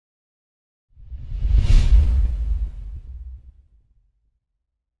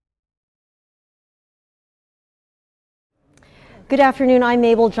Good afternoon, I'm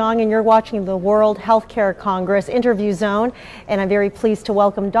Mabel Zhang, and you're watching the World Healthcare Congress Interview Zone, and I'm very pleased to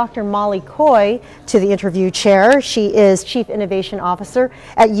welcome Dr. Molly Coye to the interview chair. She is Chief Innovation Officer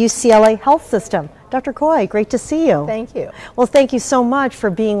at UCLA Health System. Dr. Coye, great to see you. Thank you. Well, thank you so much for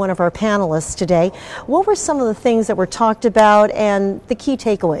being one of our panelists today. What were some of the things that were talked about and the key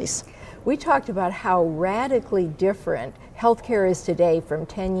takeaways? We talked about how radically different healthcare is today from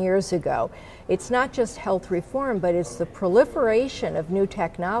 10 years ago. It's not just health reform, but it's the proliferation of new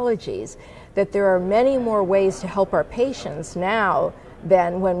technologies, that there are many more ways to help our patients now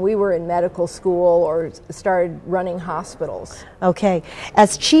than when we were in medical school or started running hospitals. Okay.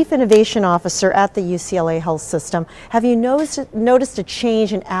 As Chief Innovation Officer at the UCLA Health System, have you noticed a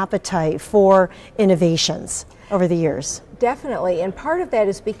change in appetite for innovations over the years? Definitely, and part of that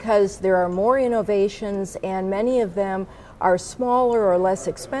is because there are more innovations and many of them are smaller or less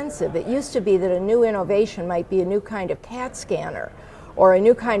expensive. It used to be that a new innovation might be a new kind of CAT scanner or a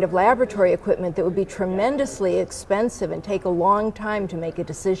new kind of laboratory equipment that would be tremendously expensive and take a long time to make a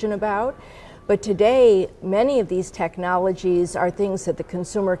decision about. But today, many of these technologies are things that the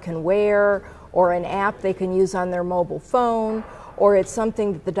consumer can wear, or an app they can use on their mobile phone, or it's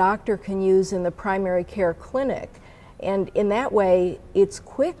something that the doctor can use in the primary care clinic. And in that way, it's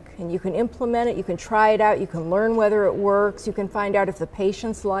quick and you can implement it, you can try it out, you can learn whether it works, you can find out if the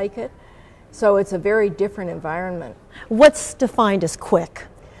patients like it. So it's a very different environment. What's defined as quick?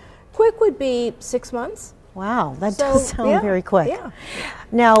 Quick would be 6 months. Wow, that does sound very quick. Yeah.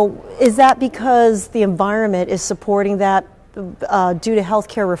 Now, is that because the environment is supporting that due to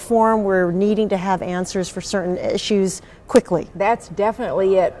healthcare reform? We're needing to have answers for certain issues quickly. That's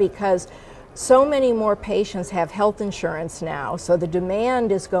definitely it, because so many more patients have health insurance now, so the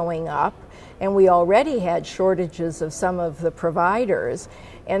demand is going up, and we already had shortages of some of the providers.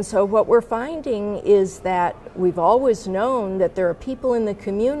 And so what we're finding is that we've always known that there are people in the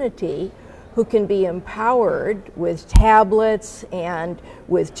community who can be empowered with tablets and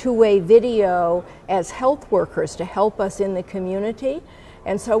with two-way video as health workers to help us in the community.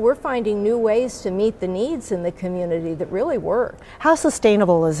 And so we're finding new ways to meet the needs in the community that really work. How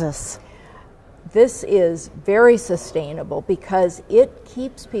sustainable is this? This is very sustainable because it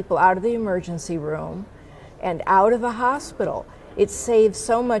keeps people out of the emergency room and out of the hospital. It saves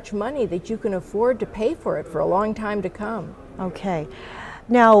so much money that you can afford to pay for it for a long time to come. Okay.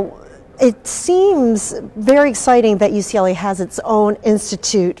 Now, it seems very exciting that UCLA has its own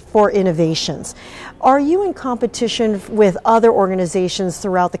Institute for Innovations. Are you in competition with other organizations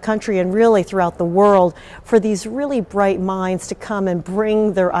throughout the country and really throughout the world for these really bright minds to come and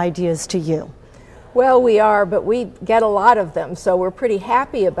bring their ideas to you? Well, we are, but we get a lot of them, so we're pretty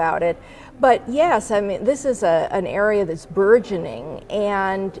happy about it. But yes, I mean, this is an area that's burgeoning,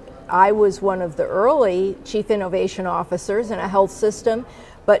 and I was one of the early chief innovation officers in a health system,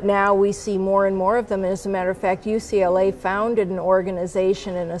 but now we see more and more of them. And as a matter of fact, UCLA founded an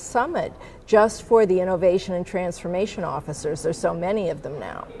organization and a summit just for the innovation and transformation officers. There's so many of them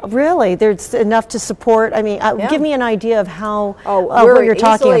now. Really? There's enough to support? I mean, yeah. Give me an idea of how what you're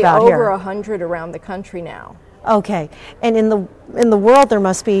talking about here. We're over 100 around the country now. Okay, and in the world there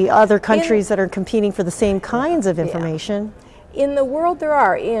must be other countries that are competing for the same kinds of information. Yeah. In the world there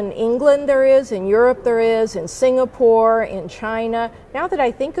are. In England there is, in Europe there is, in Singapore, in China. Now that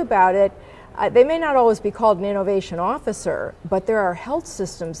I think about it, they may not always be called an innovation officer, but there are health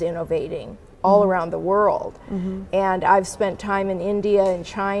systems innovating all around the world. And I've spent time in India and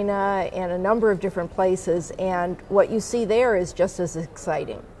China and a number of different places, and what you see there is just as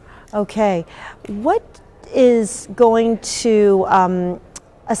exciting. Okay, what is going to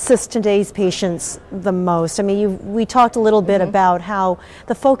assist today's patients the most? I mean, we talked a little bit about how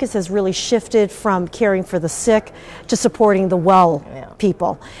the focus has really shifted from caring for the sick to supporting the well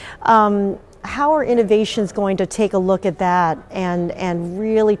people. How are innovations going to take a look at that and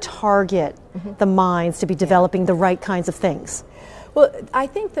really target the minds to be developing the right kinds of things? Well, I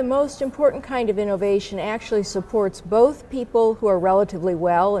think the most important kind of innovation actually supports both people who are relatively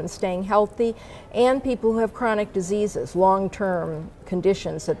well and staying healthy and people who have chronic diseases, long-term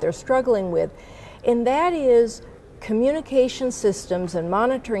conditions that they're struggling with. And that is communication systems and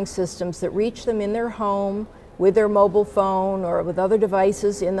monitoring systems that reach them in their home, with their mobile phone or with other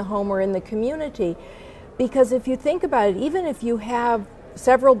devices in the home or in the community. Because if you think about it, even if you have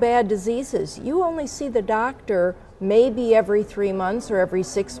several bad diseases, you only see the doctor maybe every 3 months or every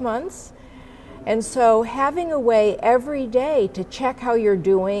 6 months. And so having a way every day to check how you're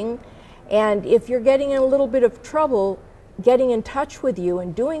doing, and if you're getting in a little bit of trouble, getting in touch with you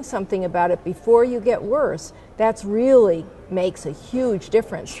and doing something about it before you get worse, that's really makes a huge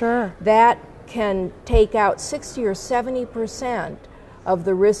difference. Sure. That can take out 60 or 70% of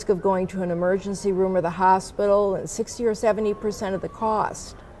the risk of going to an emergency room or the hospital, and 60 or 70% of the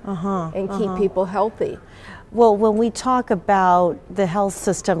cost, and keep people healthy. Well, when we talk about the health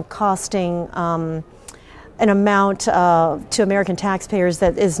system costing an amount to American taxpayers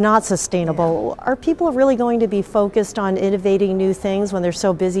that is not sustainable, are people really going to be focused on innovating new things when they're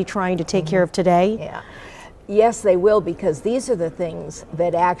so busy trying to take care of today? Yeah. Yes, they will, because these are the things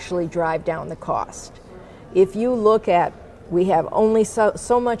that actually drive down the cost. If you look at, we have only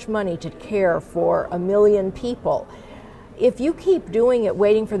so much money to care for 1 million people. If you keep doing it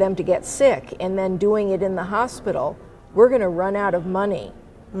waiting for them to get sick and then doing it in the hospital, we're going to run out of money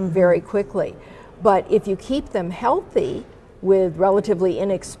very quickly. But if you keep them healthy with relatively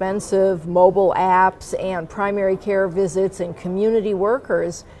inexpensive mobile apps and primary care visits and community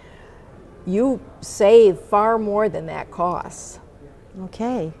workers, you save far more than that costs.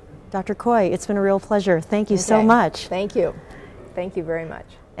 Okay. Dr. Coye, it's been a real pleasure. Thank you so much. Thank you. Thank you very much.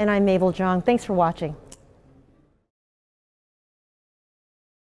 And I'm Mabel Jong. Thanks for watching.